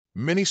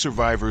Many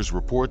survivors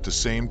report the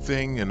same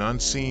thing: an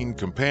unseen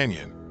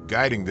companion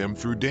guiding them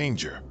through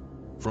danger.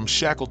 From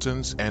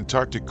Shackleton's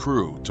Antarctic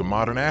crew to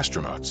modern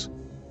astronauts,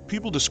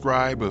 people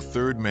describe a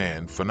third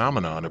man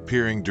phenomenon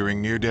appearing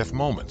during near-death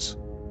moments.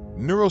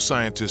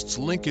 Neuroscientists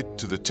link it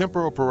to the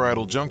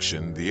temporoparietal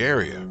junction, the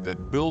area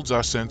that builds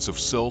our sense of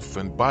self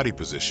and body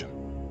position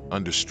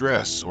under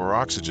stress or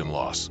oxygen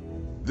loss.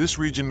 This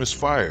region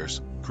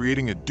misfires,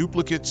 creating a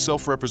duplicate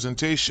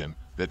self-representation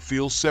that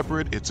feels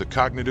separate. It's a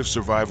cognitive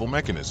survival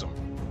mechanism.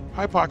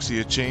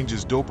 Hypoxia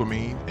changes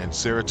dopamine and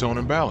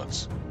serotonin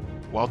balance,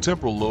 while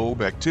temporal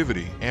lobe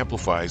activity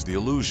amplifies the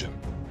illusion.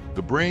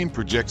 The brain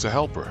projects a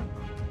helper.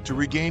 To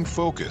regain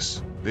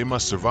focus, they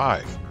must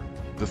survive.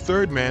 The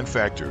third man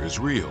factor is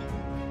real.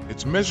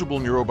 It's measurable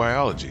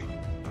neurobiology,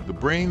 the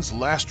brain's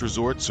last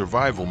resort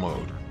survival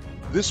mode.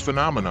 This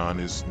phenomenon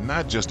is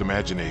not just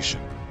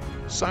imagination.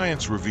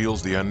 Science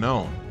reveals the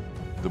unknown.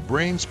 The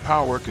brain's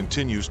power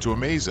continues to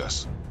amaze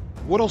us.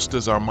 What else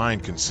does our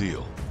mind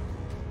conceal?